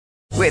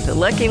With the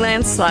Lucky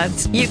Land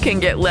Slots, you can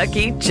get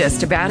lucky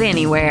just about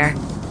anywhere.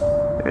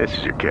 This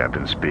is your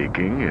captain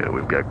speaking.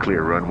 We've got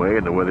clear runway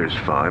and the weather's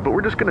fine, but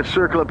we're just going to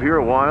circle up here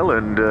a while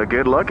and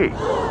get lucky.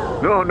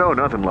 No,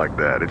 nothing like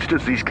that. It's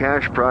just these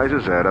cash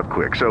prizes add up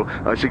quick. So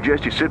I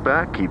suggest you sit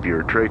back, keep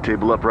your tray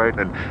table upright,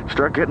 and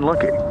start getting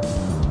lucky.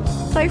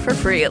 Play for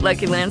free at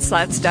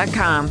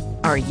LuckyLandSlots.com.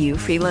 Are you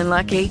feeling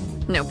lucky?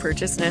 No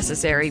purchase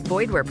necessary.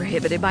 Void where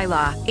prohibited by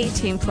law.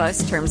 18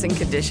 plus terms and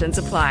conditions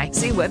apply.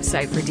 See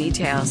website for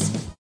details.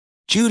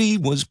 Judy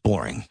was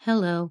boring.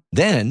 Hello.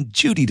 Then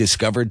Judy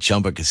discovered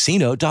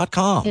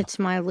ChumbaCasino.com. It's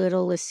my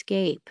little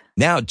escape.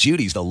 Now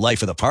Judy's the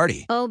life of the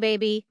party. Oh,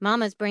 baby,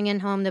 mama's bringing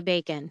home the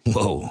bacon.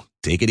 Whoa,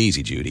 take it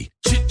easy, Judy.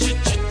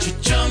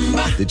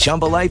 The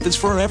Chumba life is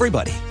for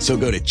everybody. So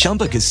go to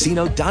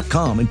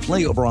ChumbaCasino.com and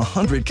play over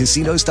 100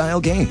 casino-style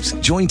games.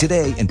 Join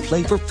today and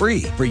play for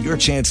free for your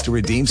chance to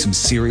redeem some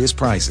serious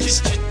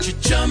prizes.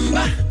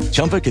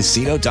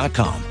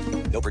 ChumbaCasino.com.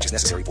 No purchase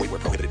necessary. Void where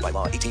prohibited by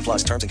law. 18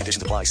 plus terms and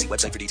conditions apply. See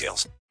website for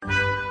details.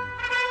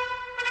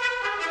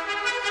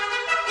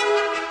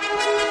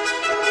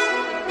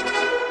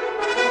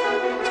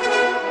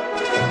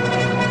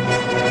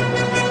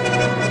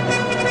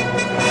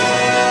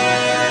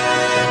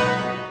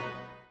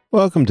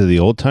 Welcome to the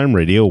Old Time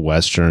Radio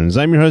Westerns.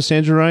 I'm your host,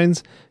 Andrew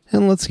Rhines,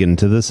 and let's get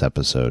into this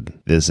episode.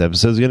 This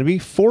episode is going to be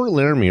Fort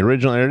Laramie.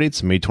 Original air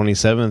dates May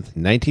 27th,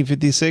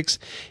 1956.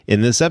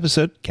 In this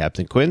episode,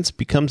 Captain Quince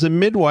becomes a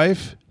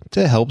midwife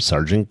to help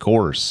Sergeant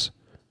Gorse.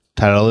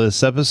 Title of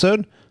this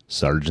episode,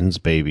 Sergeant's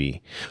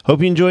Baby.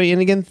 Hope you enjoy,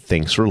 and again,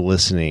 thanks for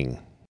listening.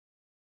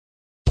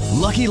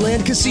 Lucky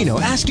Land Casino,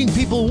 asking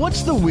people,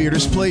 what's the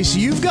weirdest place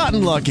you've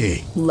gotten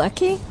lucky?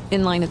 Lucky?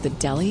 In line at the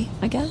deli,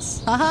 I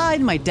guess? Aha,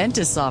 in my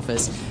dentist's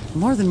office.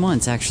 More than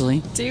once,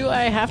 actually. Do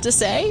I have to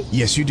say?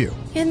 Yes, you do.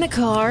 In the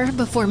car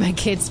before my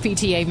kids'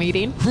 PTA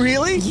meeting.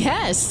 Really?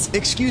 Yes.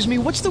 Excuse me,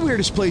 what's the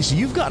weirdest place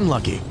you've gotten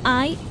lucky?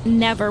 I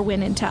never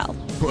win and tell.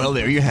 Well,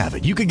 there you have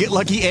it. You can get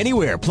lucky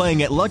anywhere,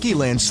 playing at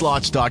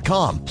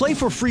LuckyLandSlots.com. Play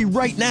for free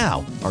right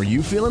now. Are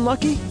you feeling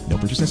lucky? No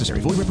purchase necessary.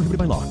 Void where prohibited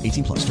by law.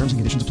 18 plus. Terms and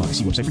conditions apply.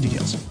 See website for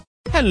details.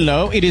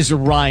 Hello, it is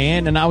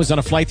Ryan, and I was on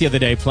a flight the other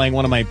day playing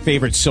one of my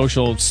favorite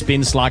social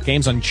spin slot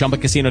games on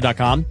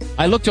ChumbaCasino.com.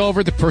 I looked over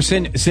at the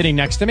person sitting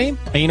next to me,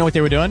 and you know what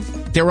they were doing?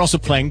 They were also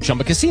playing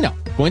Chumba Casino.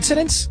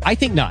 Coincidence? I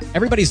think not.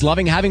 Everybody's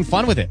loving having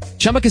fun with it.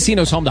 Chumba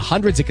Casino is home to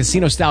hundreds of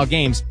casino-style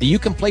games that you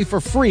can play for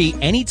free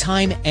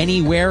anytime,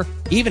 anywhere,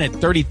 even at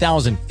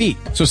 30,000 feet.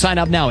 So sign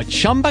up now at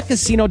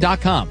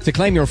ChumbaCasino.com to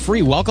claim your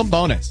free welcome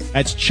bonus.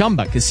 That's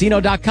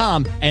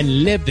ChumbaCasino.com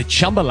and live the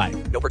Chumba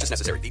life. No purchase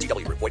necessary.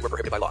 VGW. Void where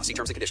prohibited by law. See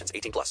terms and conditions.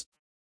 18 plus.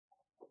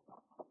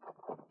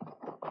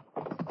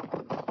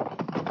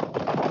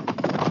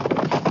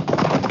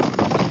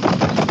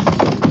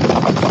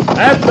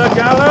 At the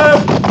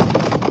gallop!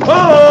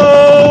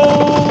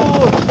 Ho!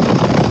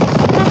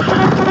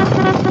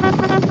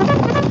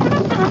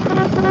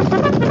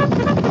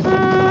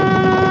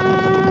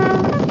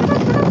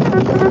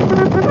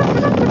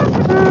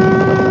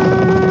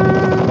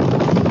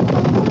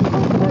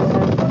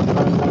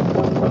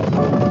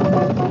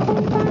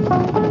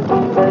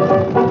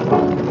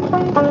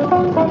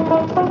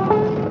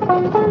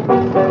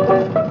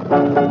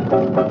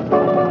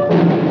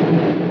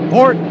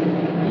 Fort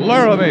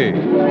Laramie.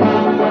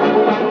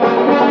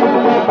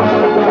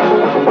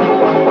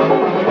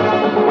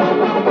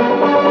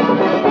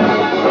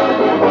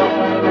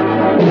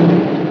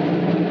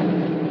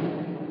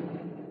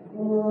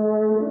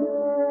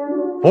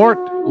 Fort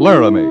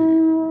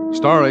Laramie,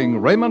 starring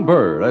Raymond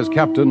Burr as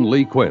Captain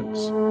Lee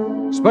Quince.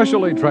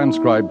 Specially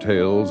transcribed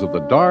tales of the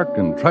dark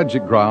and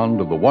tragic ground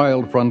of the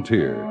wild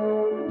frontier.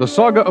 The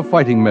saga of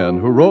fighting men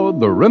who rode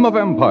the rim of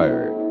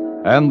empire.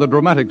 And the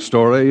dramatic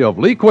story of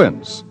Lee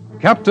Quince,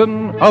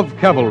 Captain of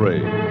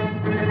Cavalry.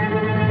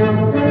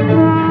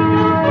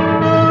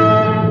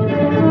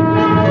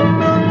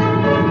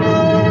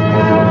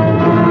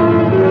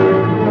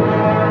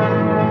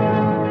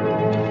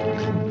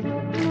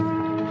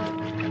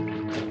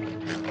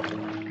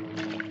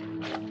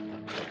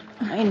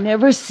 I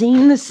never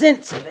seen the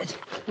sense of it.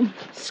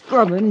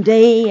 Scrubbing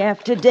day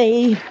after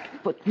day,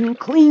 putting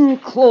clean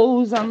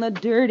clothes on the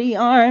dirty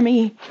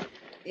army.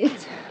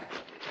 It's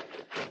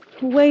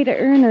a way to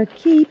earn her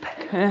keep.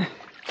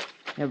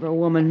 Every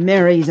woman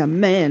marries a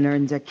man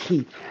earns a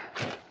keep.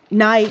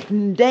 Night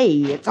and day,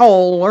 it's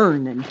all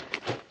earning.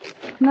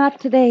 Not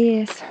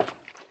today, Is.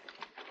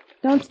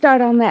 Don't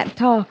start on that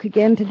talk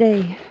again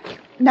today.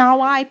 Now,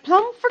 I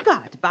plumb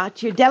forgot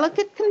about your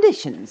delicate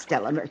condition,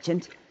 Stella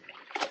Merchant.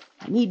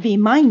 I need be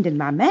minding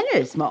my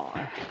manners more.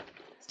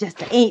 It's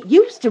just I ain't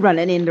used to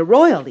running into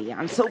royalty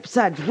on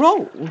Soapsuds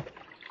Row.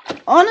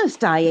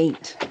 Honest, I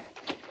ain't.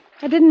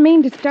 I didn't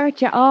mean to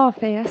start you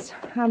off, Es.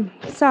 I'm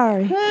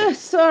sorry.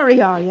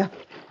 Sorry, are you?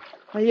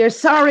 Well, you're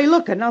sorry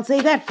looking, I'll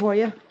say that for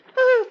you.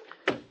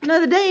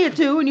 Another day or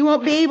two and you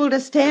won't be able to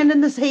stand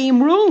in the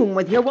same room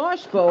with your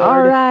washboard.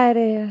 All right,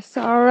 Es,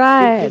 all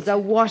right. There's a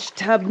wash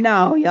tub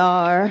now, you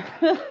are.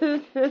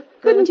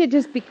 Couldn't you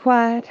just be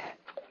quiet?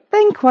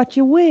 Think what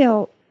you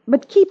will,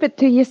 but keep it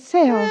to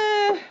yourself.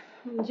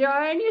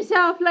 Enjoying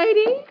yourself,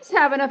 ladies?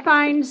 Having a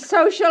fine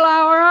social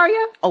hour, are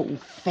you? Oh,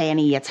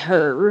 Fanny, it's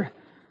her.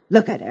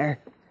 Look at her.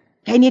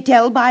 Can you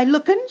tell by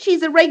looking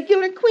she's a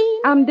regular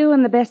queen? I'm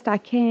doing the best I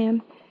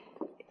can.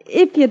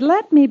 If you'd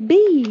let me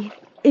be,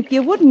 if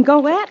you wouldn't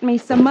go at me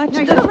so much... Now,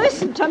 you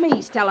listen to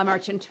me, Stella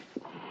Merchant,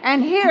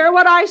 and hear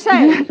what I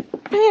say.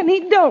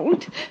 Fanny,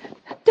 don't.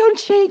 Don't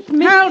shake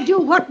me. I'll do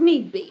what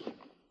need be.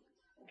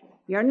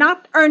 You're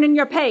not earning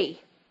your pay.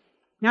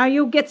 Now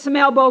you get some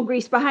elbow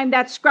grease behind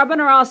that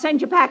scrubbing or I'll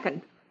send you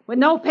packing with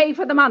no pay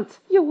for the month.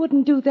 You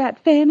wouldn't do that,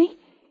 Fanny.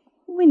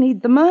 We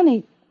need the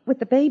money with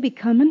the baby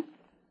coming.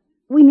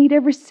 We need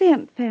every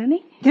cent,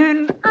 Fanny.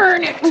 Then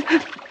earn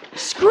it.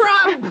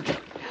 Scrub!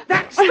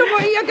 That's the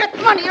way you get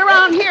money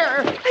around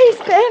here. Please,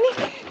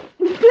 Fanny.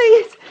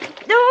 Please.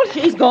 Don't.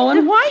 She's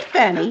going white,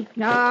 Fanny.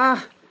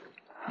 Ah,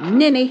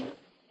 ninny.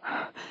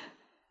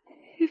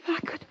 If I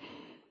could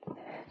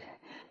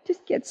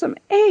just get some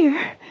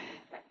air.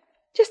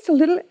 Just a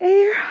little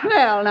air.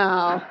 Well,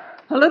 now,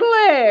 a little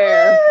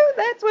air. Oh,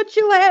 that's what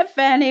she'll have,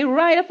 Fanny,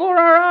 right before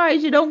our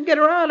eyes. You don't get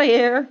her out of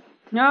here.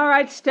 All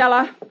right,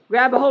 Stella.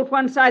 Grab a hold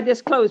one side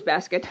this clothes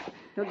basket.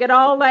 You'll get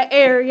all the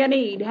air you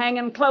need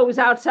hanging clothes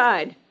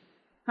outside.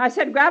 I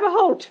said grab a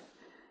hold.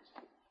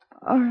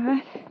 All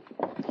right.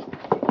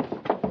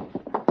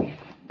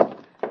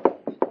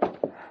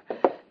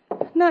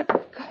 Not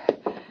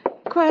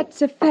quite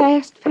so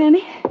fast,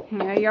 Fanny.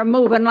 Yeah, you're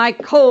moving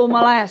like cold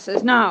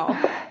molasses now.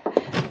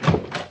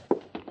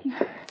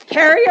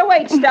 Carry your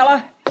weight,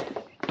 Stella.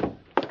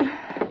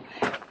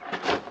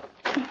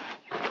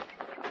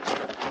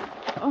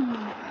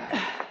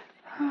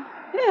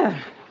 Yeah.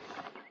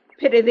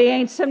 Pity there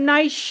ain't some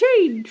nice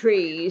shade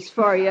trees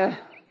for you.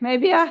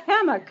 Maybe a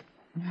hammock.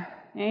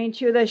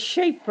 Ain't you the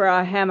shape for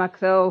a hammock,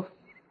 though?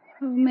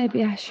 Oh,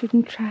 maybe I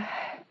shouldn't try.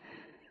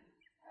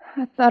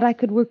 I thought I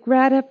could work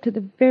right up to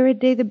the very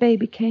day the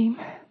baby came.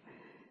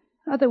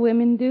 Other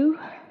women do.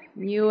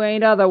 You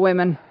ain't other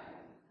women.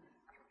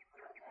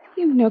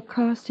 You've no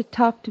cause to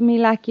talk to me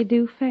like you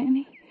do,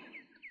 Fanny.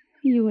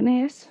 You and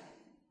S.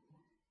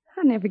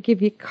 I never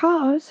give you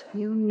cause.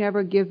 You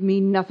never give me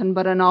nothing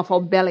but an awful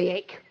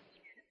bellyache.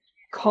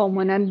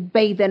 Combing and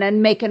bathing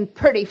and making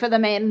pretty for the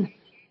men.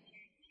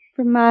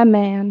 For my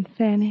man,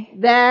 Fanny.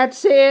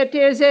 That's it,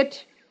 is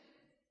it?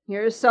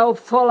 You're so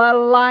full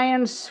of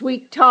lying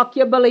sweet talk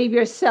you believe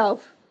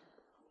yourself.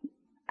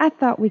 I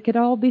thought we could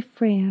all be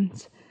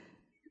friends.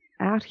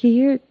 Out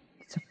here,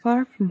 so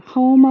far from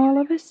home, all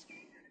of us.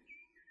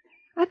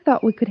 I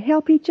thought we could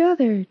help each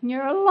other.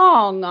 You're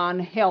long on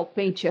help,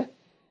 ain't you?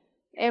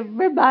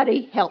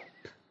 Everybody help.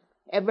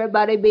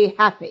 Everybody be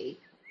happy.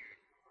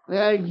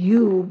 Well,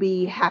 you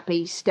be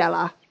happy,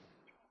 Stella.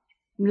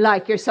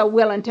 Like you're so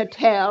willing to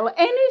tell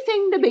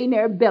anything to be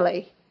near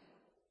Billy.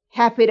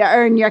 Happy to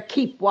earn your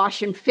keep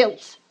washing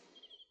filth.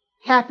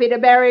 Happy to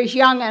bear his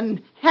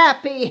young'un.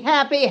 Happy,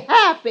 happy,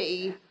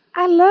 happy.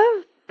 I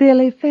love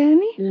Billy,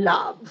 Fanny.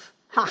 Love.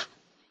 Ha!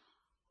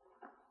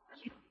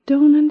 You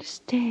don't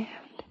understand.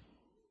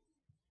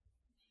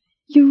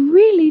 You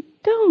really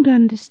don't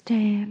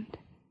understand.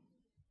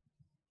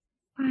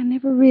 I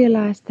never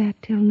realized that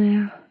till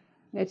now.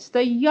 It's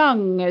the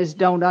young as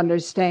don't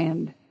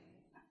understand.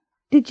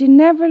 Did you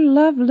never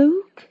love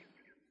Luke?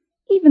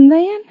 Even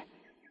then?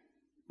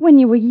 When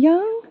you were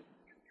young?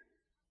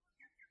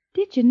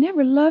 Did you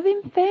never love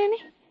him, Fanny?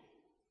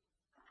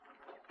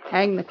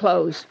 Hang the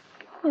clothes.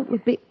 It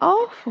would be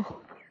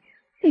awful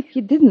if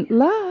you didn't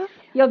love.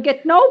 You'll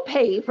get no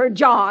pay for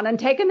John and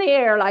taking the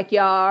air like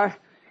you are.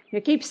 You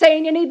keep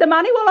saying you need the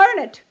money, we'll earn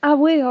it. I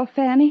will,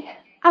 Fanny.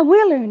 I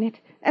will earn it.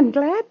 I'm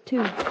glad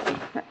to.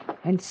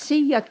 And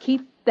see you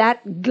keep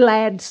that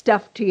glad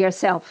stuff to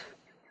yourself.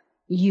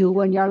 You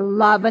and your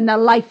love and the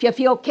life you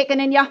feel kicking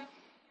in you.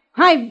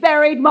 I've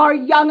buried more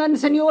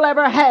young'uns than you'll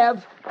ever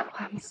have. Oh,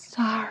 I'm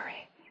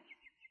sorry.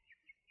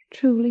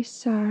 Truly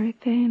sorry,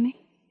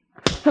 Fanny.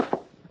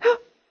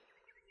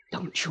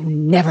 Don't you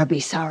never be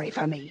sorry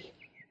for me.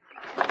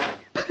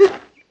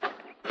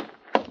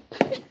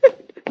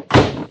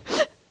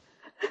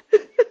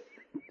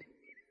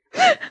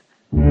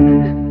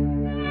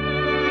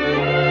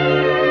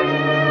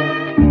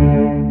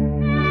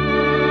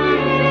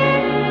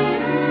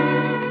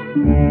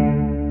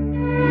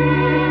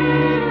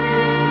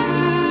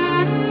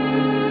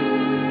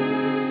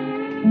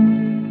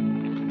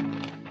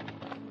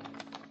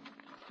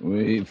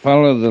 We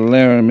followed the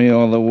Laramie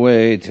all the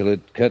way till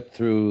it cut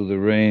through the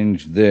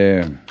range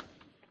there.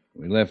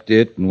 We left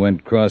it and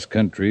went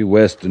cross-country,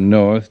 west and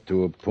north,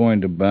 to a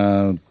point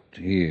about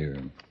here.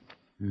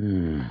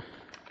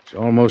 It's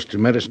almost to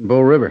Medicine Bow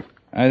River.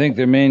 I think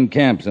their main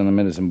camp's on the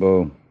Medicine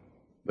Bow.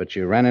 But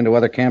you ran into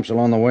other camps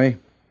along the way?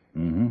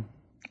 Mm-hmm.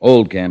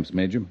 Old camps,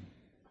 Major.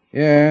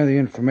 Yeah, the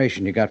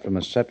information you got from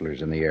the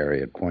settlers in the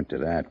area would point to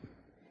that.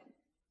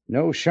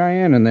 No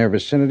Cheyenne in their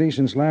vicinity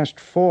since last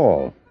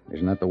fall.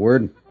 Isn't that the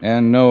word?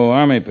 And no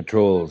Army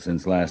patrol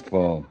since last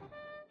fall.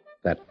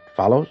 That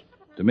follows?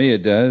 To me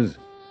it does.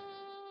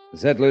 The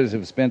settlers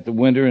have spent the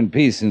winter in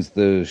peace since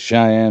the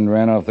Cheyenne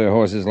ran off their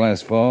horses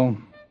last fall.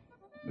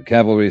 The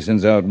cavalry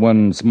sends out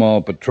one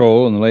small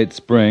patrol in the late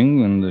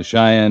spring, and the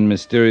Cheyenne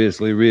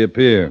mysteriously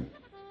reappear.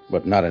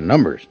 But not in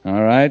numbers.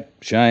 All right.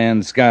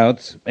 Cheyenne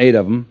scouts, 8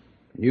 of them.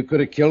 You could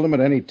have killed them at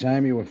any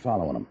time you were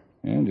following them.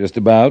 Yeah, just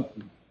about.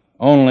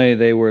 Only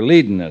they were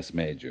leading us,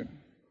 Major.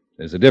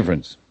 There's a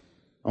difference.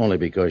 Only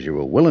because you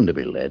were willing to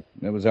be led.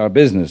 That was our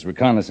business,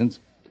 reconnaissance.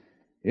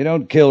 You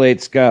don't kill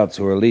 8 scouts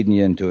who are leading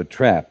you into a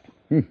trap.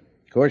 Of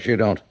course you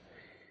don't.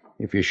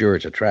 If you're sure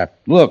it's a trap.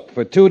 Look,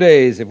 for 2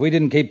 days, if we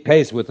didn't keep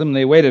pace with them,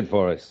 they waited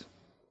for us.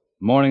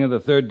 Morning of the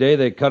 3rd day,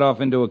 they cut off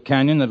into a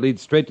canyon that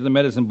leads straight to the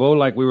Medicine Bow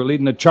like we were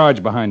leading a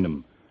charge behind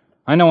them.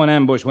 I know an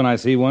ambush when I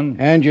see one.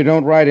 And you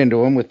don't ride into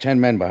them with 10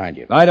 men behind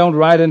you. I don't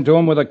ride into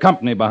them with a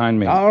company behind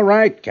me. All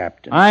right,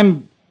 Captain.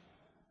 I'm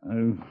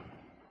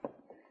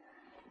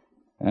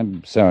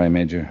sorry,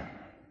 Major.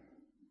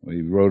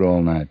 We rode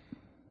all night.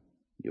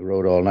 You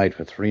rode all night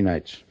for 3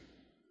 nights.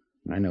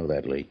 I know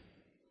that, Lee.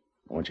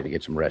 I want you to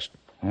get some rest.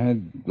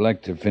 I'd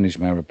like to finish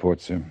my report,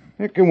 sir.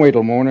 It can wait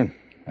till morning.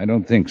 I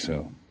don't think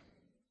so.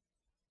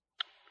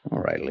 All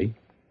right, Lee.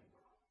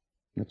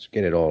 Let's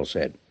get it all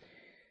said.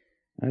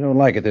 I don't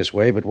like it this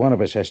way, but one of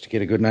us has to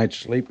get a good night's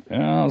sleep.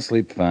 I'll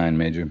sleep fine,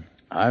 Major.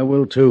 I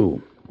will,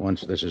 too,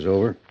 once this is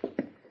over.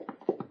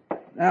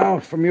 Now,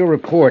 from your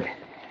report,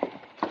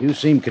 you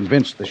seem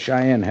convinced the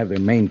Cheyenne have their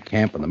main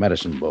camp on the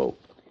Medicine Bow.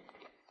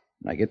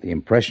 I get the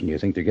impression you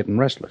think they're getting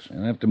restless.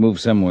 They'll have to move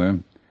somewhere.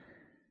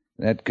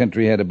 That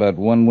country had about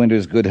 1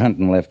 winter's good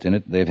hunting left in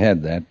it. They've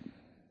had that.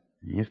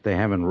 If they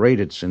haven't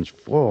raided since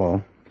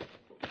fall,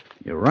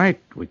 you're right.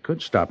 We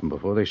could stop them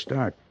before they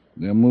start.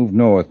 They'll move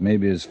north,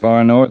 maybe as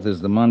far north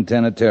as the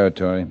Montana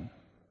Territory.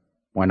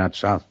 Why not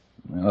south?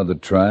 Other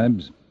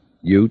tribes,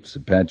 Utes,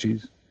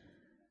 Apaches.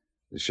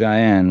 The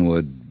Cheyenne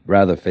would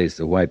rather face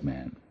the white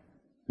man.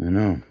 I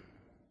know.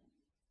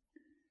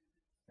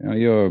 Now,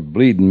 you're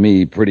bleeding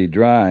me pretty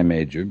dry,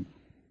 Major.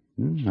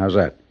 How's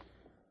that?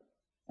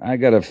 I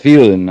got a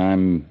feeling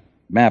I'm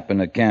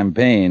mapping a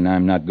campaign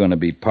I'm not going to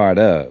be part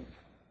of.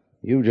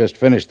 You just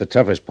finished the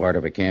toughest part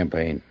of a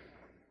campaign.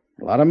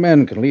 A lot of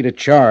men can lead a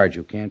charge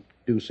who can't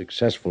do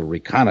successful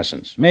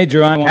reconnaissance.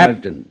 Major, I want...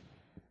 Captain,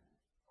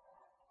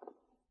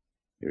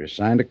 you're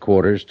assigned to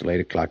quarters till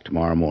 8 o'clock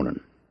tomorrow morning.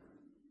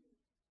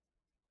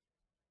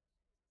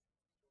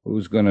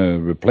 Who's going to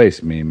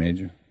replace me,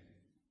 Major?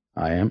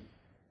 I am.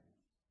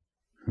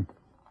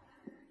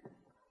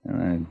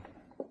 I'd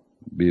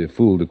be a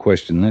fool to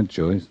question that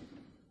choice.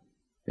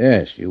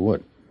 Yes, you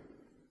would.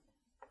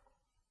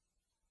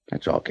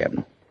 That's all,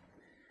 Captain.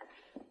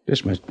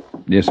 Dismissed.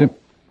 Yes, sir.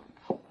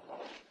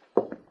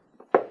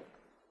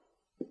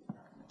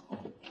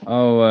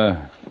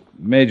 Oh,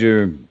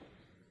 Major,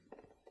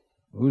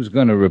 who's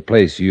going to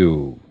replace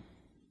you?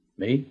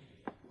 Me?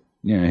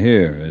 Yeah,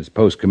 here, as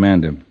post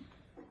commander.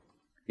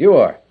 You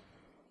are.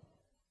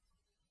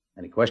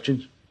 Any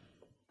questions?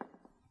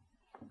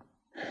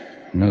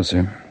 No,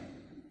 sir.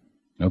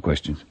 No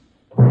questions.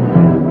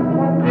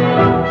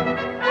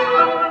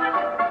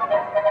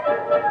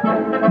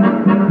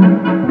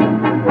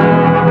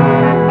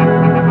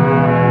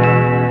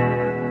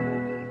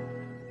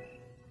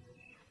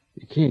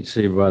 You can't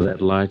see by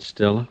that light,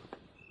 Stella.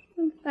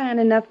 Fine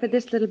enough for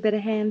this little bit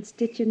of hand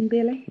stitching,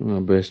 Billy.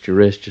 Well, best you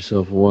rest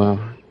yourself a while.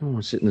 Come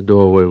on, sit in the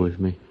doorway with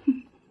me.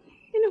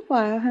 In a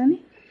while,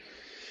 honey.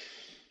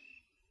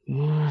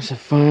 Well, it's a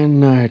fine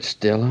night,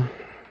 Stella.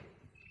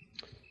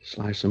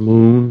 Slice of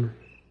moon.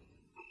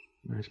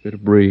 Nice bit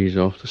of breeze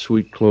off the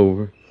sweet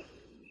clover.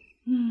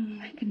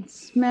 I can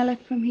smell it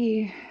from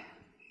here.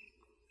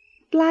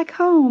 It's like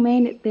home,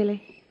 ain't it,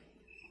 Billy?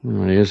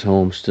 Well, it is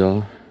home,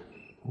 Stella.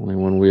 Only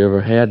one we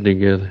ever had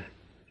together.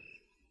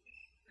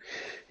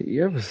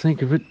 You ever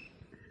think of it?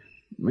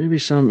 Maybe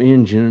some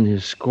Injun and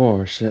his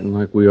squaw sitting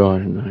like we are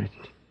tonight,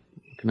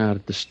 looking out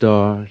at the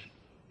stars,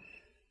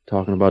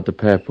 talking about the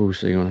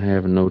papoose they're going to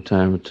have in no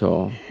time at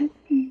all.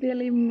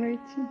 Billy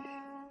Merchant.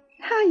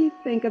 How you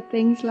think of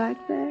things like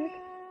that?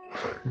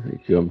 They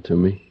come to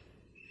me.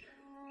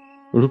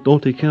 Well,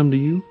 don't they come to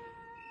you?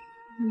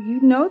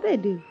 You know they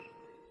do.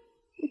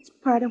 It's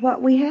part of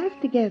what we have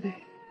together.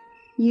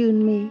 You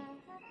and me.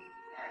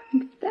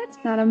 But that's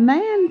not a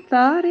man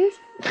thought, is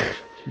it?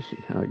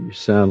 How you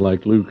sound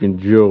like Luke and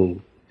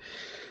Joe.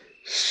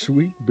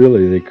 Sweet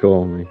Billy, they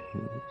call me.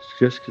 It's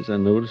just because I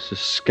notice a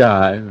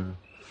sky or a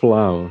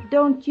flower.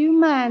 Don't you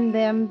mind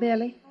them,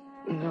 Billy?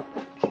 No,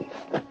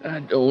 I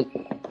don't.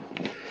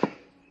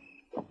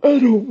 I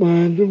don't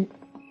mind them.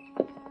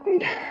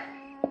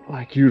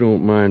 Like you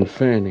don't mind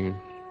Fanny.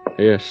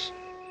 Yes.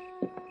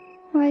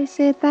 Why you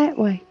say it that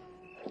way?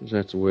 'Cause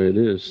that's the way it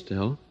is,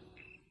 Stella.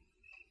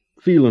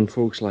 Feeling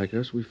folks like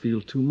us, we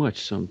feel too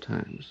much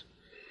sometimes.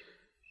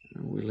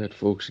 We let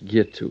folks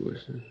get to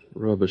us,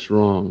 rub us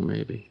wrong,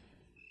 maybe.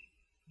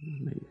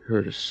 Maybe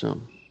hurt us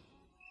some.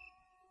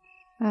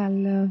 I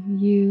love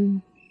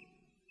you.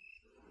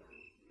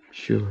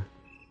 Sure.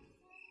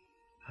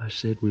 I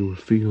said we were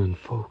feeling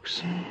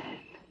folks.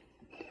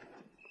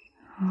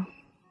 Oh,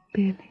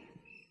 Billy.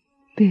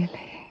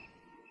 Billy.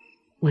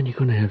 When you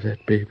gonna have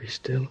that baby,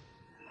 Stella?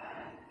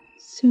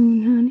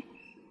 Soon, honey.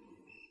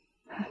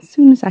 As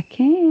soon as I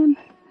can.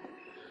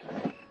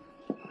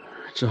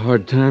 It's a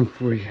hard time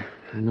for you.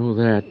 I know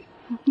that.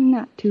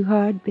 Not too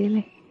hard,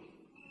 Billy.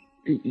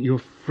 You're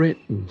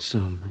fretting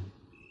some.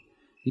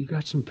 You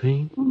got some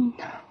pain? No,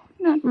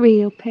 not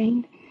real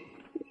pain.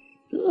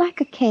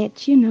 Like a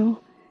cat's, you know.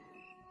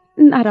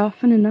 Not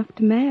often enough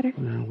to matter.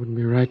 Well, it wouldn't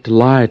be right to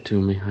lie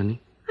to me,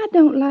 honey. I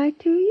don't lie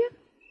to you.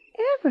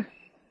 Ever.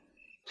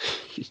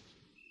 Just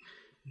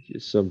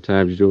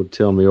sometimes you don't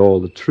tell me all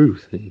the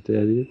truth, ain't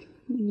that it?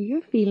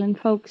 You're feeling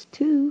folks,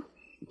 too.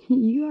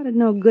 You ought to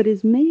know good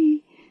as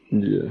me.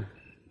 Yeah.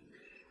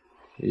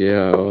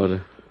 Yeah, I ought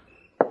to.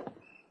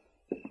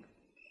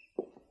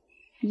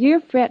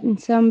 You're fretting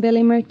some,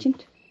 Billy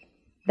Merchant.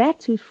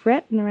 That's who's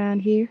fretting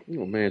around here.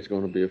 No man's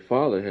going to be a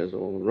father has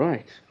all the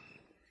right.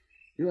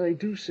 You know, they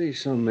do say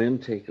some men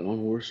take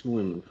on worse than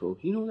women folk.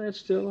 You know that,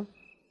 Stella?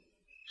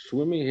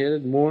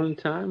 Swimmy-headed morning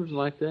times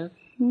like that?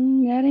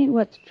 That ain't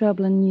what's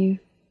troubling you.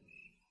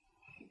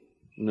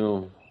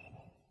 No.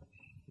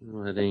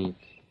 No, it ain't.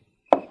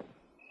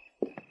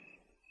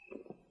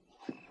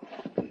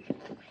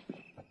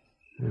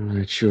 No,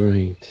 it sure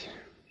ain't.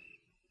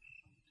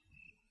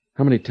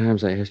 How many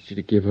times I asked you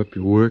to give up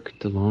your work at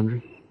the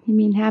laundry? You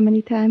mean how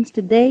many times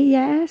today you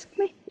asked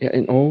me? Yeah,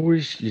 and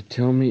always you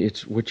tell me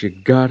it's what you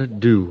gotta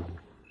do,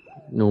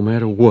 no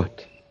matter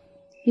what.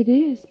 It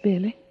is,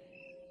 Billy.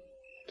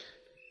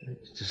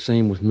 It's the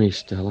same with me,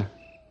 Stella.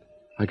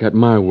 I got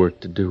my work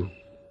to do,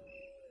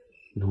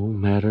 no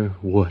matter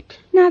what.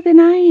 Now then,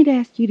 I ain't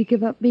asked you to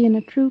give up being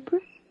a trooper.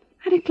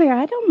 I declare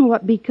I don't know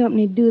what B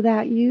Company'd do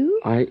without you.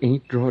 I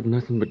ain't drawed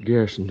nothing but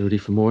garrison duty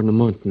for more than a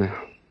month now.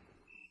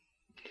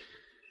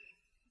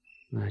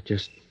 I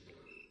just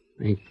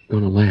ain't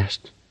gonna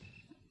last.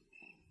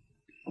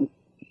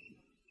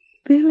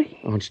 Billy?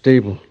 On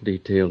stable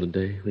detail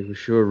today. We were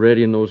sure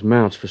readying those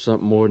mounts for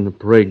something more than a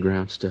parade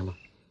ground, Stella.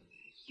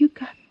 You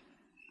got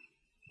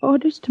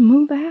orders to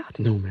move out?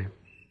 No, ma'am.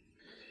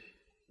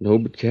 No,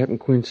 but Captain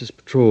Quince's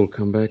patrol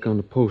come back on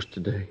the post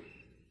today.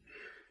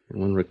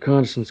 And when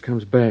reconnaissance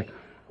comes back,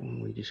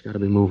 we just gotta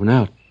be moving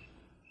out.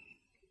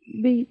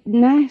 Be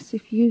nice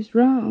if you's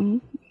wrong,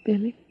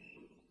 Billy.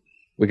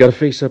 We gotta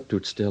face up to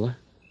it, Stella.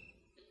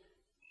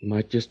 You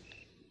might just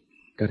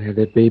gotta have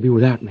that baby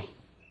without me.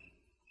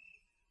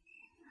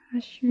 I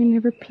sure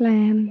never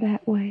planned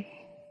that way.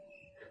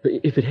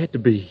 If it had to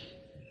be,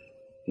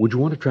 would you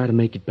want to try to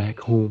make it back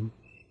home?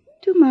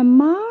 To my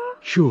ma?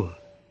 Sure.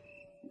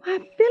 Why,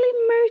 Billy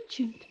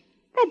Merchant.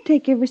 That'd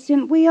take every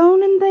cent we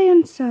own and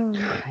then some.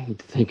 I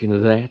ain't thinking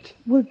of that.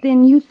 Well,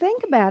 then you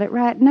think about it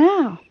right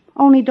now.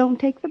 Only don't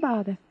take the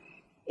bother.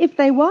 If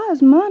they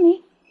was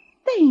money,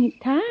 they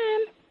ain't time.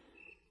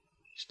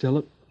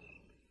 Stella,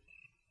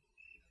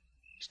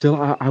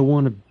 I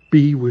want to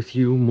be with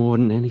you more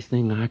than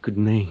anything I could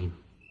name.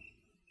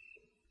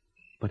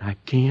 But I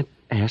can't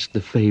ask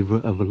the favor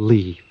of a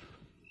leave.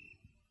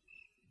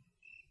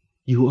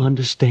 You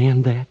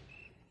understand that?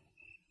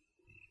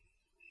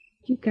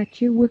 You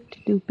got your work to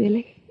do,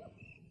 Billy.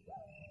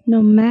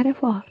 No matter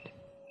what.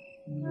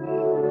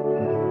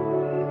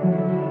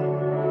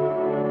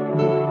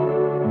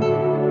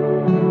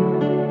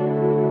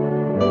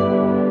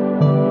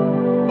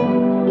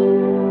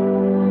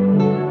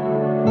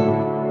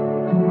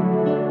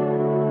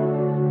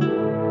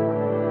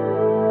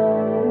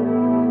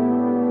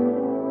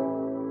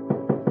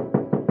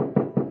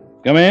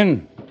 Come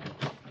in.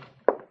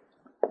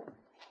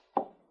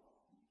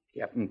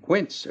 Captain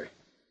Quince, sir.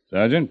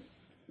 Sergeant?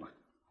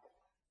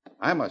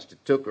 I must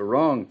have took a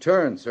wrong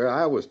turn, sir.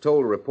 I was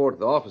told to report to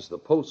the office of the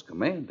post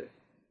commander.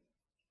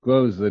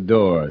 Close the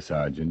door,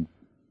 Sergeant.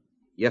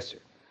 Yes, sir.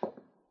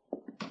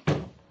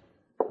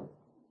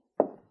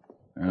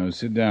 Now,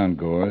 sit down,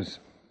 Gorse.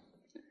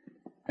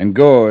 And,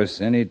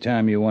 Gorse, any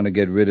time you want to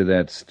get rid of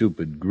that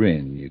stupid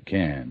grin, you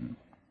can.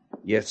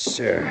 Yes,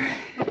 sir.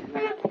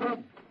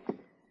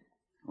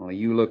 Well,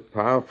 you look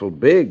powerful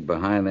big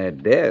behind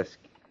that desk.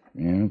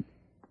 Yeah,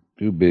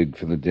 too big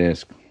for the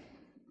desk.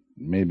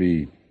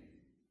 Maybe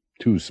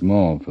too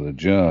small for the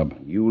job.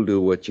 You'll do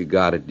what you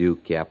gotta do,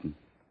 Captain.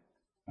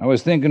 I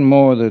was thinking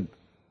more that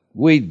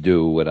we'd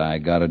do what I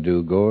gotta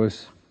do,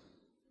 Gorse.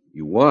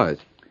 You was?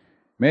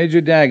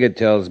 Major Daggett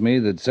tells me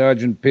that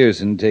Sergeant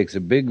Pearson takes a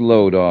big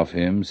load off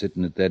him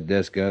sitting at that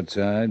desk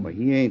outside. Well,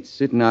 he ain't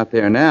sitting out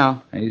there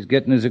now. He's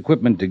getting his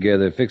equipment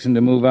together, fixing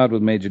to move out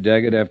with Major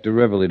Daggett after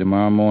reveille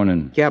tomorrow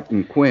morning.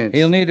 Captain Quince.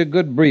 He'll need a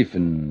good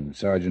briefing,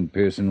 Sergeant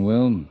Pearson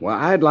will. Well,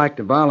 I'd like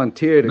to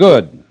volunteer to...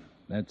 Good.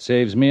 That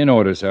saves me an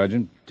order,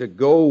 Sergeant. To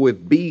go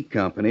with B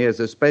Company as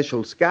a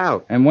special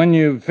scout. And when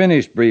you've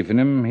finished briefing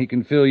him, he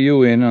can fill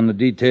you in on the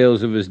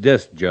details of his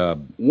desk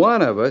job.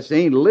 One of us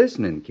ain't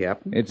listening,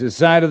 Captain. It's a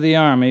side of the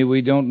Army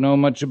we don't know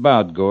much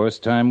about, Gorse.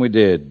 Time we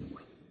did.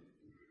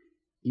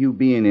 You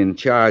being in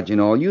charge and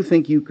all, you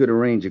think you could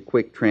arrange a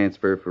quick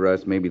transfer for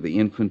us, maybe the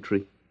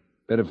infantry?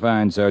 Better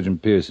find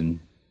Sergeant Pearson.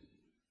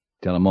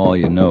 Tell him all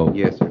you know.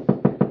 Yes, sir.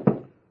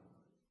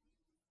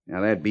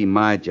 Now, that'd be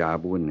my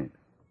job, wouldn't it?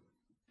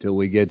 Till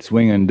we get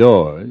swinging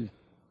doors.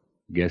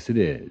 Guess it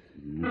is.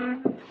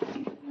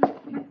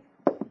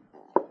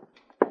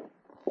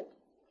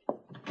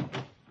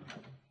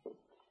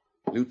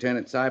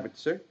 Lieutenant Seibert,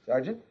 sir.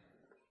 Sergeant?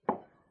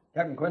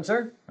 Captain Quinn,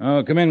 sir?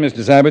 Oh, come in, Mr.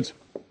 Seiberts.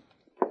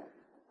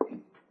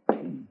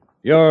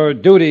 Your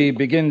duty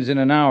begins in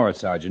an hour,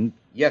 Sergeant.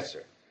 Yes,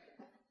 sir.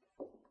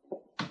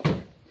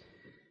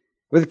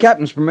 With the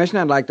captain's permission,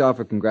 I'd like to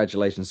offer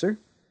congratulations, sir.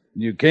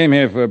 You came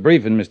here for a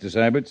briefing, Mr.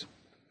 Seiberts.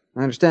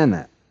 I understand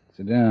that.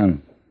 Sit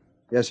down.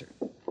 Yes, sir.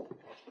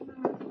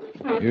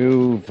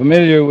 You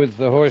familiar with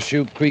the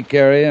Horseshoe Creek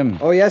area?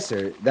 Oh, yes,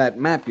 sir. That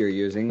map you're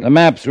using. The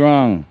map's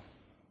wrong.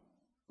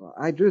 Well,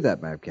 I drew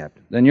that map,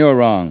 Captain. Then you're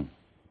wrong.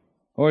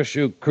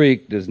 Horseshoe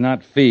Creek does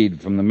not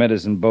feed from the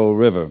Medicine Bow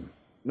River.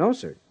 No,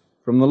 sir.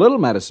 From the Little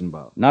Medicine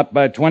Bow. Not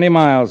by 20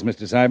 miles,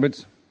 Mr.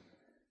 Seiberts.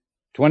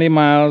 20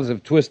 miles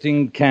of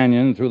twisting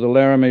canyon through the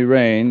Laramie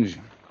Range.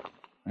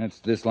 That's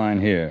this line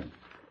here.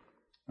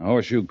 Now,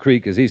 Horseshoe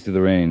Creek is east of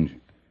the range.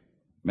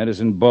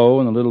 Medicine Bow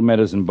and the Little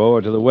Medicine Bow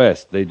are to the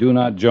west. They do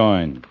not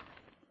join.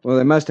 Well,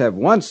 they must have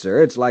once,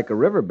 sir. It's like a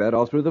riverbed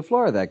all through the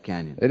floor of that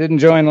canyon. They didn't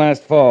join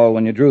last fall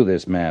when you drew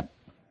this map.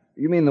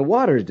 You mean the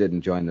waters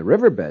didn't join, the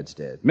riverbeds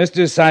did?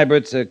 Mr.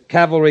 Seiberts, a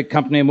cavalry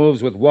company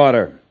moves with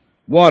water.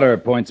 Water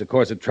points a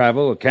course of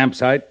travel, a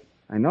campsite.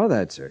 I know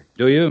that, sir.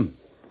 Do you?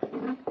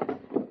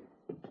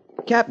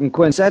 Captain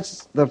Quince,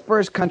 that's the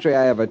first country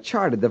I ever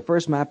charted, the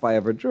first map I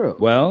ever drew.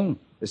 Well?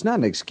 It's not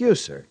an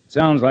excuse, sir.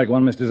 Sounds like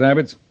one, Mr.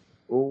 Seiberts.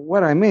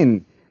 What I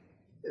mean,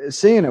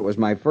 seeing it was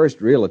my first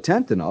real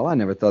attempt and all, I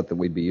never thought that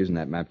we'd be using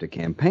that map to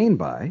campaign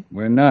by.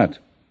 We're not.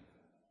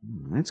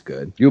 That's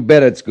good. You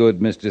bet it's good,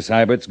 Mr.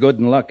 Seiberts. Good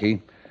and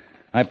lucky.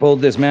 I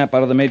pulled this map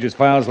out of the Major's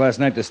files last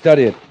night to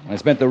study it. I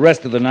spent the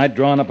rest of the night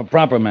drawing up a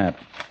proper map.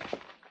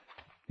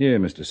 Here,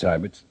 Mr.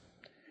 Seiberts.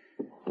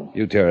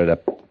 You tear it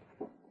up.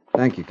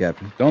 Thank you,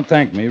 Captain. Don't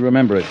thank me.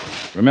 Remember it.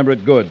 Remember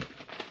it good.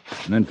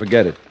 And then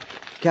forget it.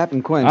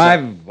 Captain Quinn.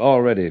 I've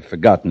already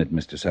forgotten it,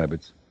 Mr.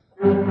 Seiberts.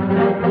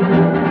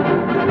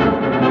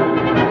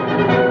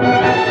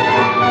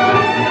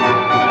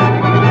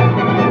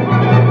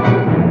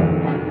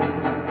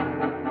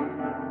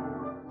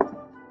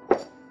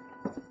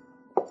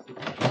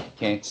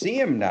 Can't see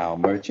him now,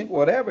 Merchant.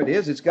 Whatever it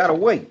is, it's got to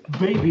wait.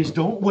 Babies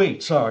don't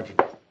wait,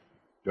 Sergeant.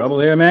 Trouble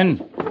here,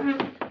 men?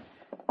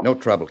 No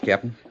trouble,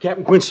 Captain.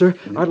 Captain Quinn, sir,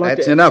 I'd like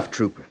That's to... enough,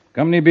 Trooper.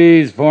 Company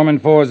B's, 4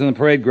 and 4s in the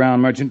parade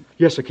ground, Merchant.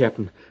 Yes, sir,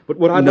 Captain. But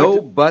what I'd No like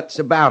to... buts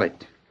about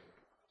it.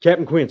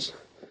 Captain Quince,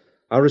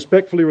 I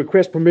respectfully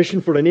request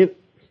permission for an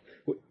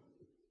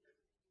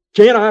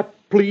Can I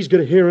please get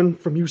a hearing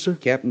from you, sir?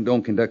 Captain,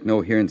 don't conduct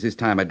no hearings this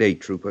time of day,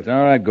 Trooper. It's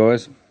all right,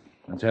 Gorse.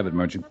 Let's have it,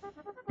 Merchant.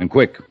 And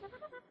quick.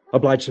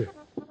 Obliged, sir.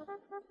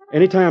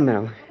 Any time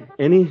now.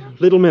 Any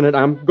little minute,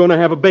 I'm going to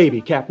have a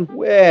baby, Captain.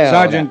 Well...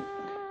 Sergeant,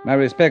 my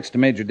respects to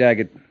Major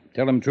Daggett.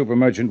 Tell him Trooper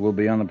Merchant will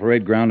be on the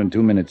parade ground in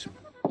 2 minutes.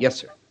 Yes,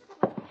 sir.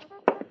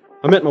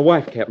 I met my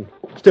wife, Captain.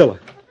 Stella.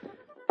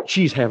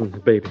 She's having a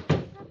baby.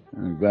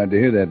 I'm glad to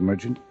hear that,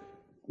 Merchant.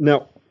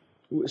 Now,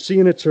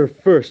 seeing it's her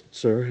first,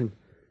 sir, and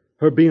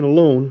her being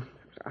alone,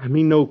 I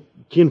mean no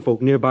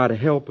kinfolk nearby to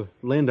help or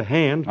lend a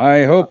hand.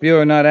 I hope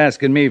you're not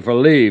asking me for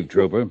leave,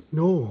 Trooper.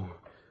 No,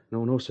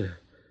 sir.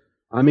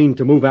 I mean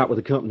to move out with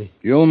the company.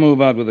 You'll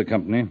move out with the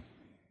company.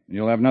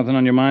 You'll have nothing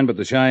on your mind but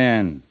the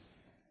Cheyenne.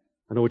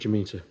 I know what you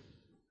mean, sir.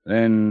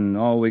 Then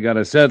all we got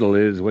to settle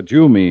is what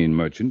you mean,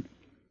 Merchant.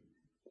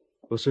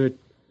 Well, sir,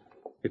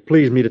 it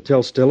pleased me to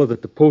tell Stella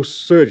that the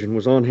post surgeon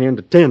was on hand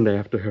to tend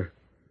after her.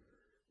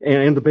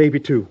 And the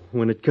baby, too,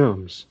 when it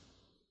comes.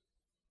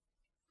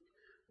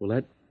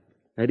 Well,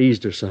 that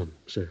eased her some,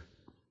 sir.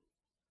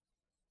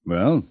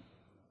 Well?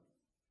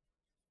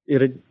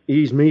 It'd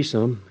ease me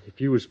some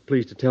if you was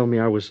pleased to tell me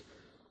I was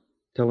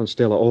telling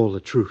Stella all the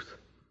truth.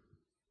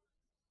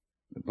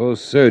 The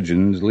post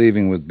surgeon's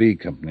leaving with B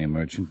Company,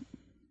 Merchant.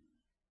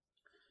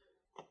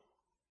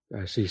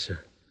 I see, sir.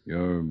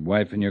 Your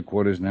wife in your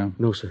quarters now?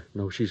 No, sir.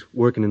 No, she's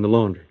working in the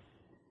laundry.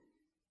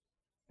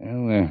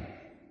 Well,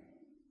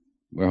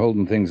 we're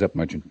holding things up,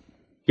 Merchant.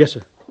 Yes,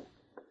 sir.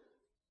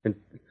 And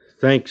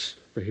thanks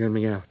for hearing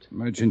me out.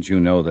 Merchant, you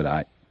know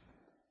that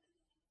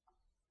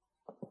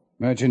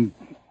Merchant,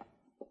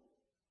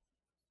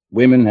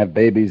 women have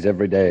babies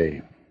every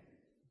day.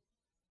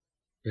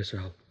 Yes,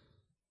 sir.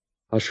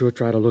 I'll sure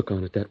try to look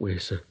on it that way,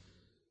 sir.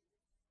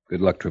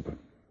 Good luck, Trooper.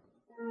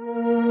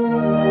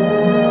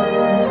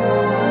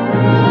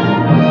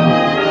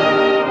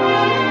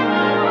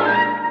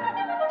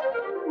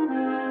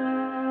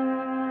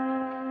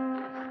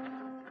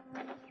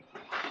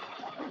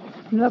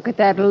 Look at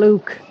that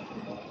Luke.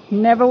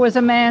 Never was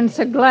a man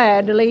so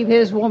glad to leave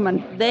his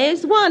woman.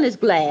 There's one as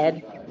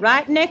glad,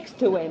 right next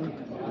to him.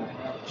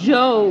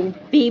 Joe,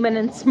 beaming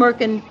and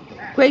smirking,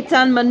 grates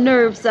on my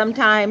nerves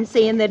sometimes,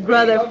 seeing that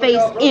brother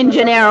face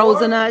engine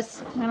arrows in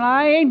us. And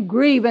I ain't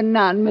grieving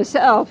none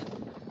myself.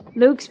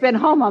 Luke's been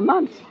home a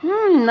month.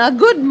 A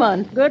good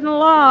month. Good and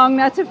long,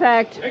 that's a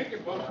fact.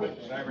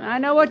 I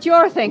know what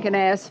you're thinking,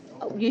 Ass.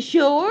 Oh, you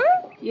sure?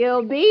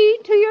 You'll be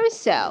to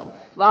yourself.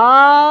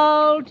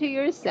 All to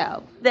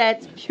yourself.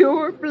 That's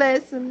pure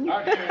blessing.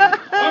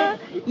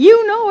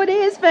 You know it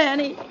is,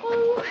 Fanny.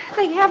 Oh,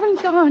 they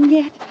haven't gone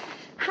yet.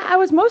 I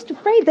was most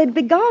afraid they'd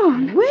be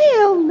gone.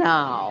 Well,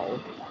 now,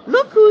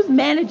 look who's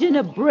managing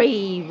a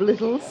brave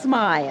little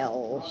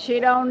smile. She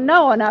don't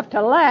know enough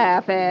to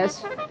laugh,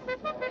 S.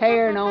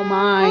 Hair no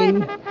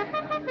mine.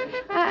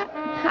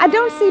 I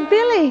don't see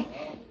Billy.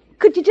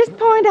 Could you just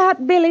point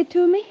out Billy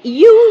to me?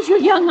 Use your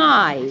young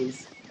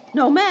eyes.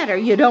 No matter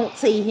you don't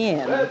see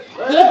him.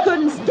 He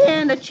couldn't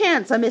stand a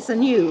chance of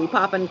missing you,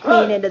 popping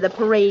clean into the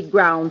parade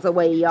grounds the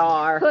way you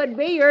are. Could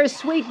be your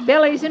sweet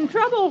Billy's in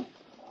trouble.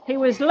 He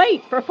was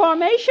late for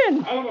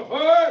formation.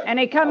 And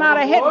he come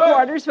out of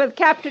headquarters with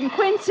Captain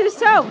Quince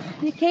himself.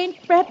 You can't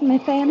fret me,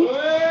 Fanny.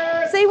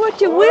 Say what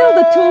you will,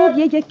 the two of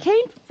you, you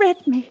can't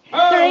fret me.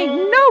 There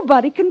ain't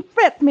nobody can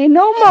fret me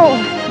no more.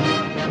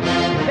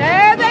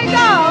 There they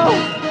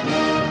go.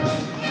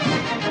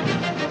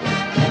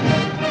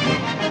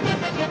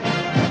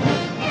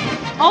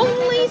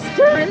 Only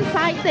stirring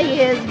sight they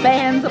is,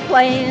 bands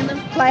a-playing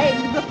and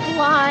flags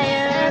a-flying.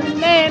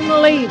 And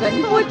then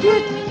leaving. Would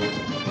you,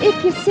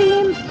 if you see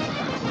him,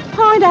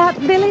 point out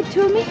Billy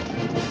to me?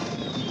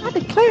 I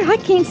declare I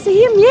can't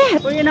see him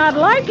yet. Well, you're not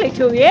likely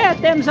to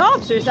yet. Them's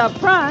officers up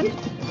front.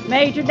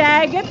 Major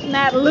Daggett and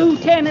that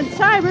Lieutenant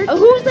Cybert.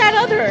 Who's that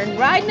other and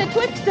riding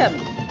atwixt them?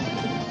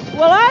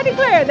 Well, I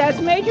declare that's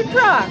Major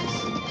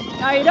Trucks.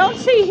 Now, you don't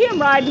see him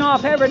riding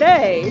off every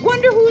day.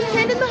 Wonder who's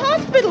tending the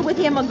hospital with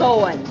him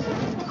a-going.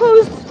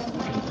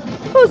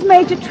 Who's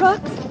Major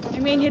Trucks?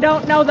 You mean you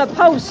don't know the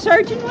post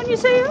surgeon when you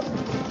see him?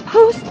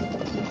 Post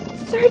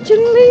surgeon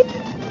Lee?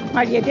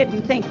 Well, you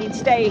didn't think he'd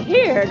stay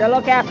here to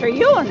look after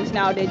you-uns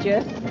now, did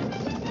you?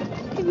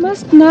 He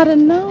must not have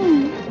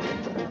known.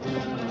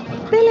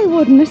 Billy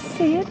wouldn't have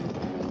said.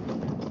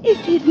 If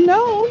he'd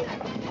known.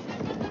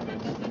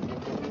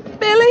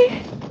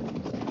 Billy?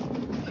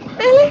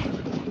 Billy?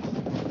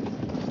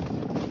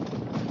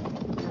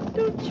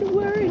 Don't you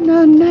worry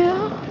none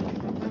now.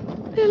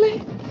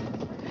 Billy?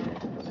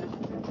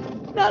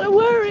 Not a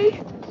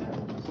worry.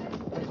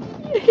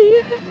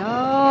 Here.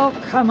 Oh,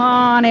 come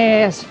on,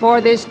 S, for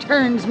this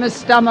turns my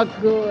stomach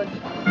good.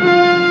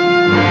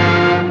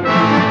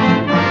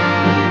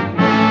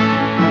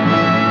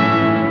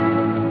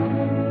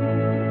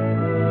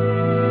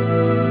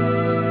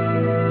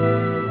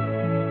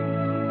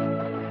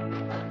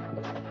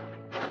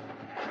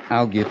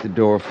 I'll get the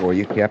door for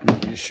you,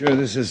 Captain. You sure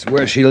this is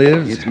where she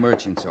lives? It's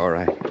Merchant's, all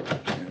right.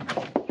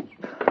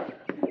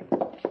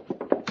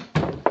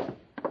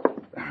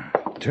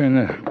 Turn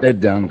the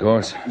bed down,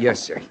 Gorse. Yes,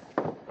 sir.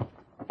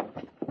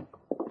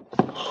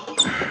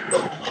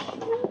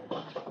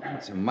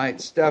 It's a mite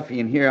stuffy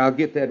in here. I'll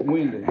get that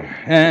window.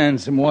 And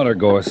some water,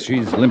 Gorse.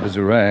 She's limp as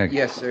a rag.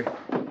 Yes, sir.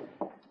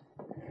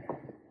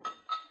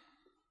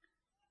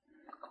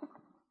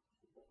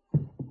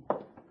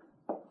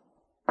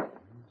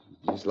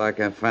 Just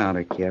like I found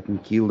her, Captain.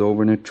 Keeled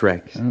over in her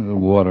tracks. A little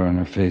water on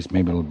her face.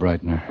 Maybe it'll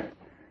brighten her.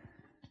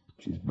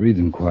 She's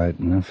breathing quiet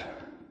enough.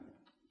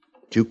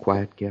 Too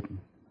quiet, Captain?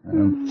 I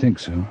don't think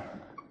so.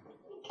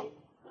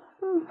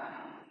 Oh,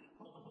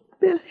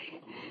 Billy.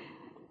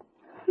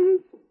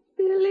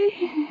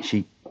 Billy.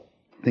 She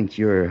thinks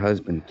you're her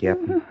husband,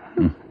 Captain.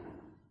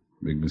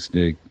 Big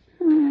mistake.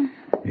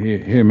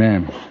 Here,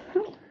 ma'am.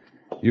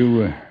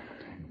 You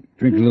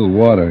drink a little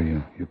water.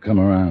 You come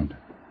around.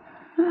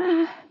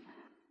 I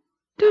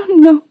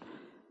don't know.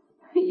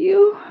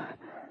 You.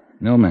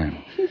 No, ma'am.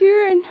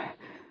 You're in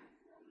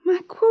my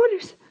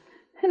quarters,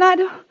 and I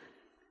don't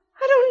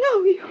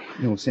know you.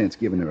 No sense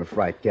giving her a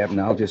fright, Captain.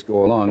 I'll just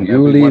go along.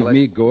 You leave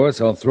me, Gorse.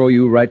 I'll throw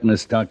you right in the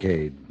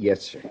stockade.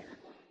 Yes, sir.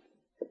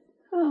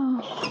 Oh.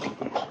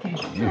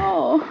 Here.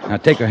 Oh. Now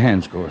take her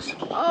hands, Gorse.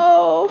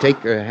 Oh. Take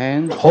her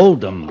hand.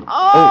 Hold them.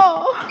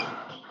 Oh.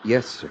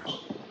 Yes, sir.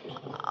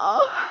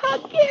 Oh, I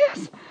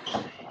guess.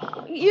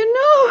 You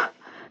know,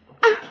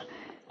 I'm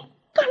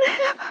gonna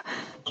have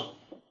a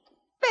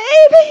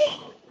baby.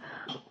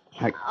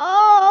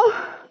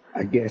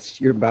 I guess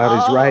you're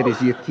about as right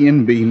as you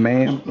can be,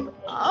 ma'am.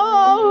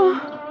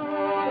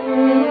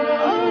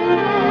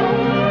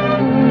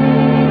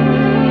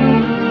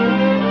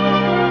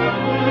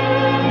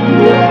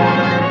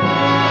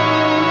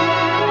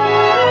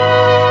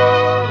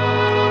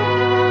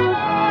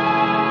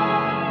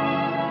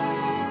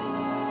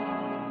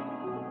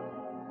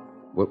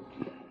 Well,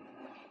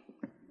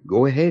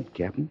 go ahead,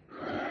 Captain.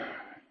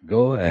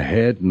 Go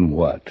ahead and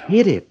what?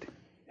 Hit it.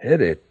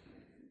 Hit it.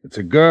 It's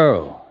a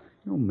girl.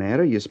 No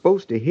matter. You're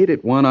supposed to hit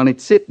it one on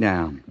its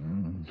sit-down.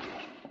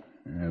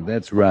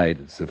 That's right.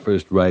 It's the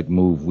first right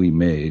move we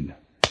made.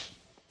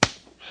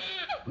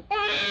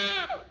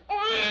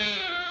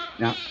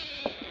 Now,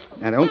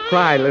 don't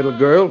cry, little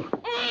girl.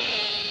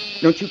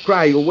 Don't you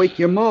cry. You'll wake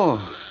your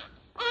ma.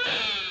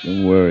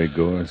 Don't worry,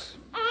 Gorse.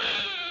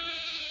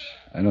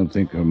 I don't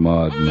think her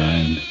ma'd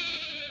mind.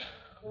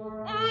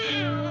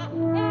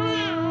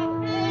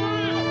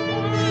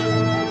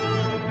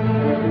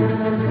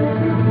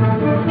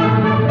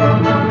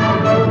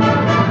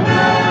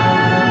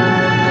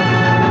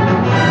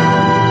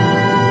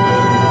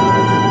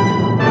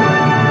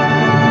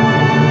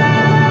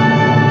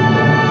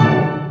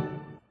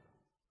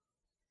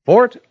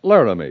 Fort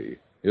Laramie,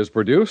 is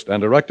produced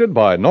and directed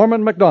by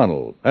Norman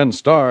MacDonald and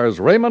stars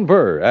Raymond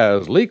Burr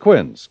as Lee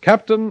Quince,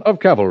 Captain of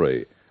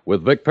Cavalry,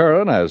 with Vic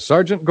Perrin as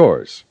Sergeant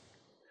Gorse.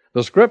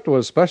 The script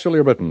was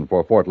specially written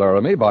for Fort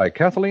Laramie by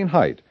Kathleen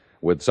Height,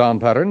 with sound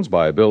patterns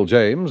by Bill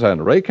James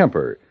and Ray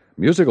Kemper,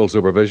 musical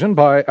supervision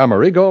by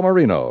Amerigo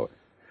Marino.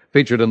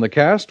 Featured in the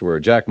cast were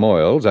Jack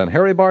Moyles and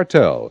Harry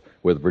Bartell,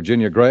 with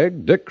Virginia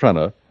Gregg, Dick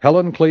Crenna,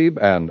 Helen Klebe,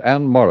 and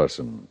Ann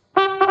Morrison.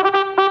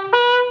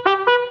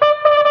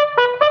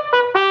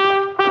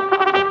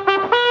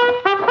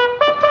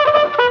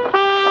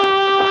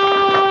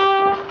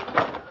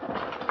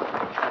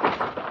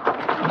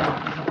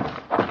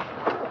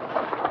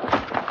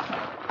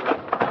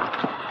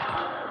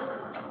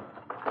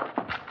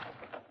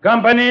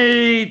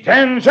 Company,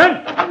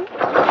 tension!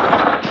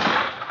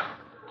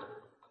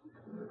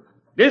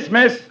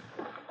 Dismiss.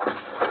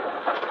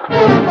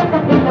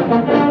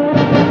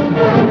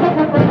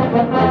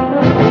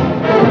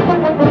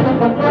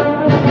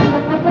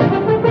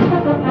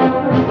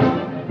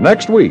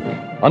 Next week,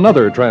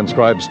 another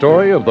transcribed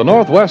story of the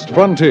Northwest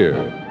frontier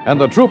and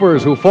the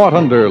troopers who fought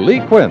under Lee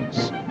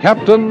Quince,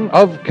 Captain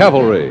of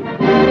Cavalry.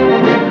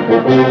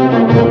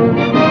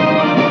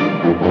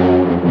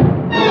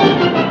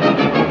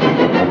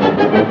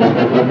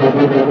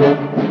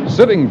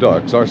 Sitting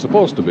ducks are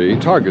supposed to be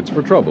targets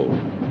for trouble.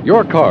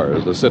 Your car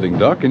is a sitting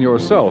duck and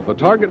yourself a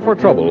target for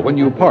trouble when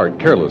you park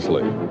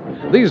carelessly.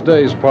 These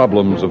days,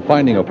 problems of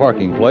finding a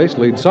parking place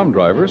lead some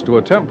drivers to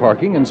attempt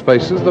parking in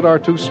spaces that are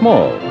too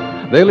small.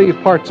 They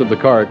leave parts of the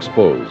car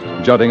exposed,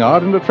 jutting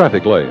out into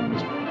traffic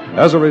lanes.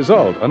 As a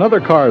result, another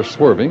car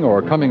swerving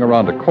or coming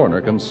around a corner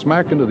can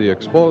smack into the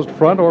exposed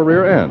front or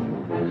rear end.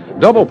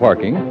 Double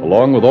parking,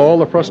 along with all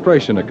the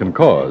frustration it can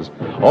cause,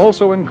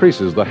 also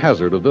increases the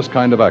hazard of this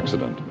kind of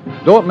accident.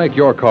 Don't make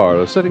your car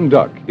a sitting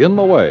duck in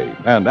the way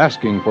and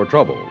asking for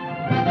trouble.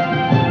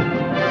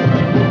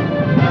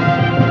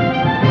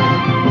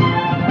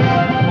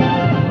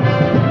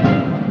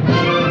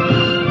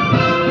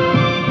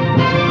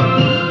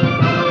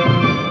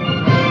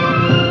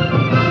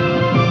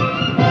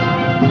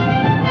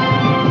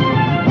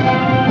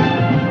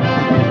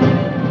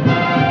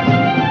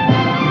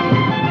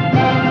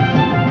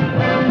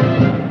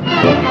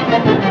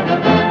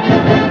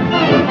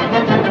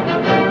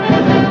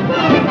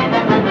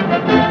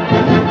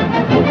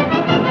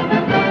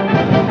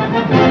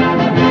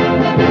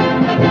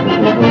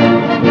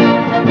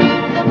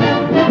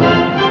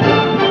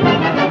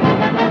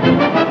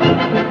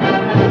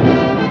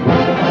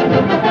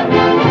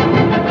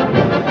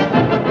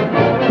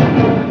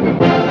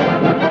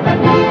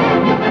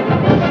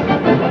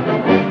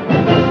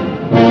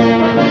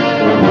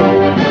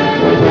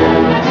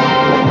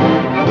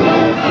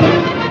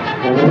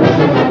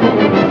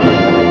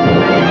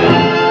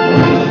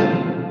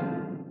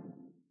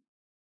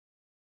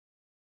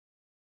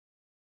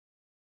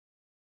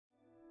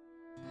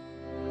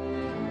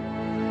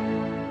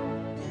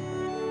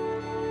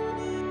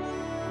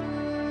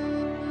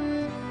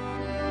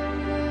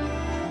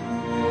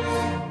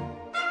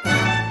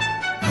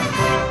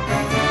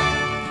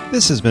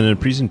 This has been a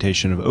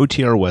presentation of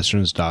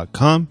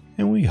OTRWesterns.com,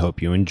 and we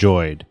hope you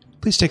enjoyed.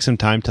 Please take some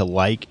time to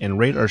like and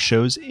rate our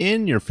shows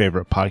in your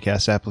favorite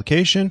podcast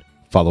application.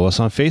 Follow us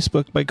on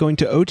Facebook by going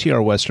to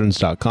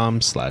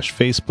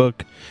OTRWesterns.com/Facebook.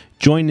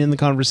 Join in the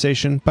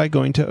conversation by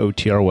going to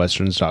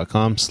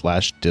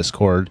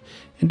OTRWesterns.com/Discord.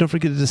 And don't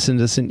forget to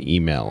send us an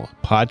email,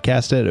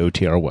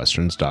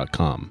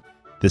 podcast@OTRWesterns.com.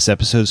 This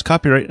episode is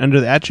copyright under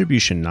the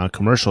Attribution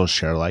Non-Commercial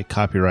Share Alike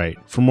copyright.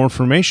 For more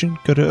information,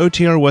 go to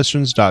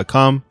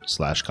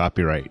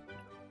OTRWesterns.com/copyright.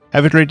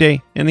 Have a great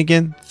day, and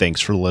again, thanks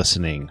for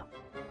listening.